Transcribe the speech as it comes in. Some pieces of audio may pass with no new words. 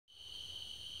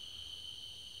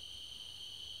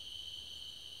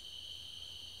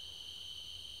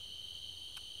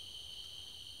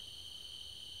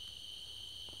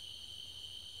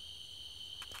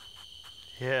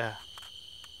Yeah.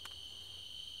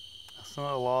 That's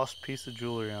not a lost piece of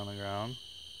jewelry on the ground.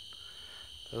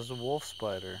 There's a wolf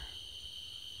spider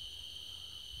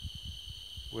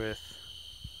with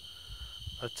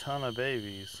a ton of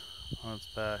babies on its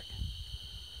back.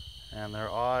 And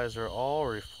their eyes are all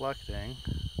reflecting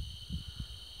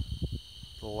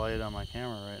the light on my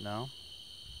camera right now.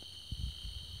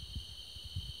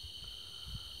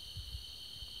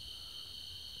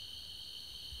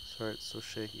 Sorry it's so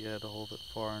shaky, I had to hold it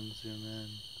far and zoom in.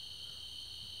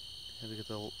 You had to get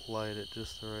the light at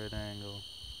just the right angle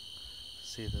to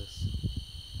see this.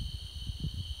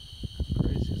 How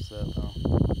crazy is that though?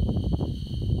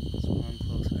 Let's one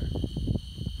closer.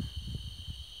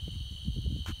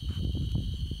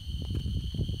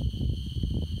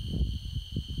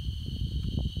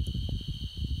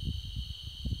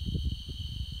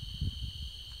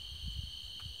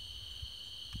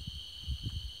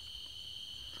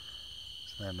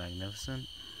 Isn't that magnificent?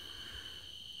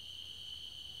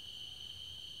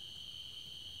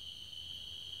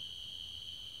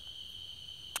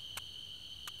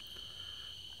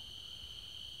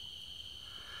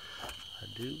 I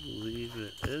do believe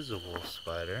it is a wolf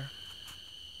spider.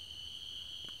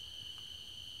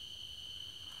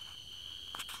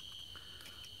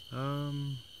 Let's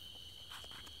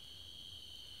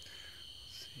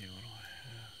see, what do I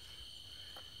have?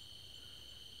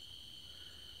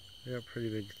 They got pretty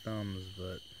big thumbs,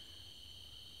 but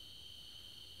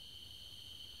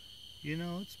you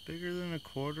know, it's bigger than a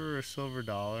quarter or a silver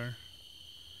dollar.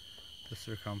 The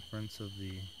circumference of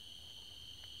the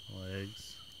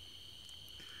legs.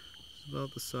 It's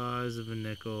about the size of a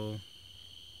nickel,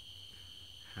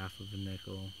 half of a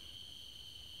nickel,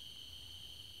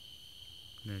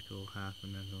 nickel, half a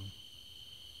nickel.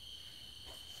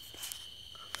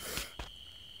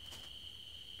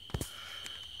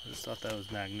 I just thought that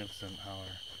was magnificent how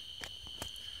her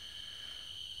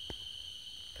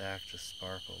back just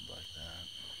sparkled like that.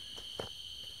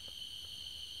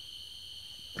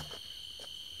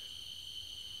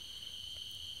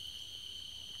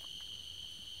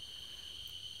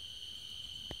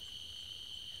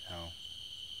 You know, I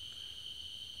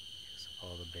guess of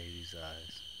all the baby's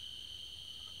eyes.